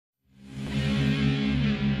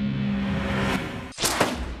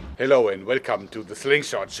Hello and welcome to the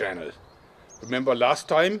Slingshot Channel. Remember last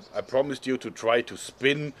time I promised you to try to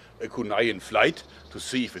spin a kunai in flight to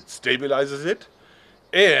see if it stabilizes it?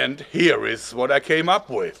 And here is what I came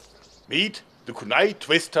up with. Meet the Kunai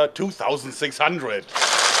Twister 2600.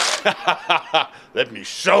 Let me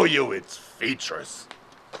show you its features.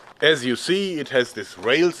 As you see, it has this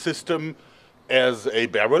rail system as a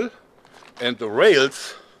barrel, and the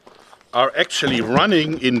rails are actually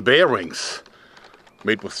running in bearings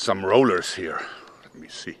made with some rollers here. Let me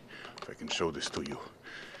see if I can show this to you.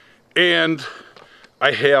 And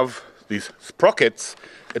I have these sprockets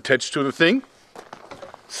attached to the thing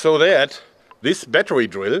so that this battery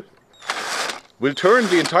drill will turn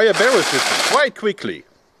the entire barrel system quite quickly.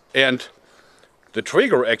 And the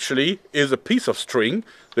trigger actually is a piece of string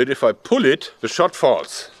that if I pull it, the shot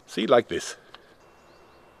falls. See, like this.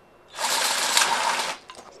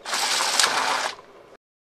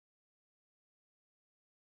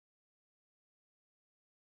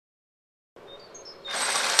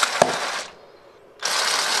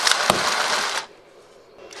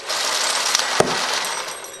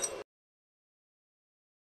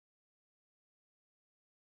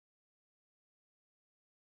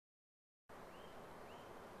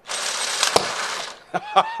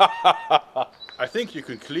 I think you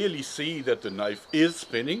can clearly see that the knife is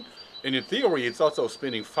spinning, and in theory it's also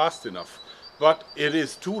spinning fast enough, but it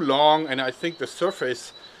is too long and I think the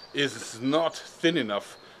surface is not thin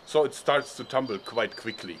enough, so it starts to tumble quite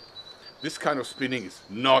quickly. This kind of spinning is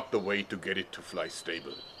not the way to get it to fly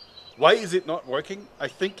stable. Why is it not working? I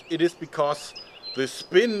think it is because the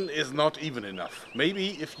spin is not even enough.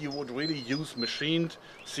 Maybe if you would really use machined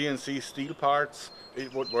CNC steel parts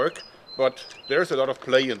it would work. But there's a lot of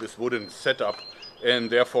play in this wooden setup, and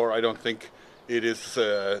therefore I don't think it is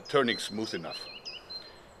turning smooth enough.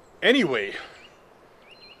 Anyway,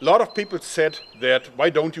 a lot of people said that why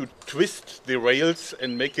don't you twist the rails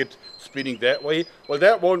and make it spinning that way? Well,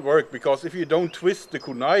 that won't work, because if you don't twist the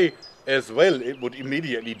kunai as well, it would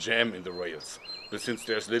immediately jam in the rails, since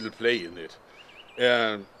there's little play in it.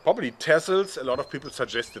 Probably tassels, a lot of people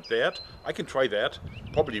suggested that. I can try that,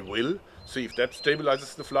 probably will, see if that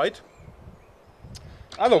stabilizes the flight.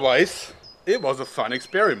 Otherwise, it was a fun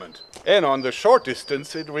experiment. And on the short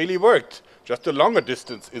distance, it really worked. Just the longer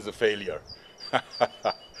distance is a failure.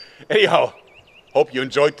 Anyhow, hope you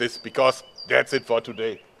enjoyed this, because that's it for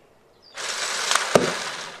today.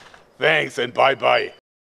 Thanks and bye-bye.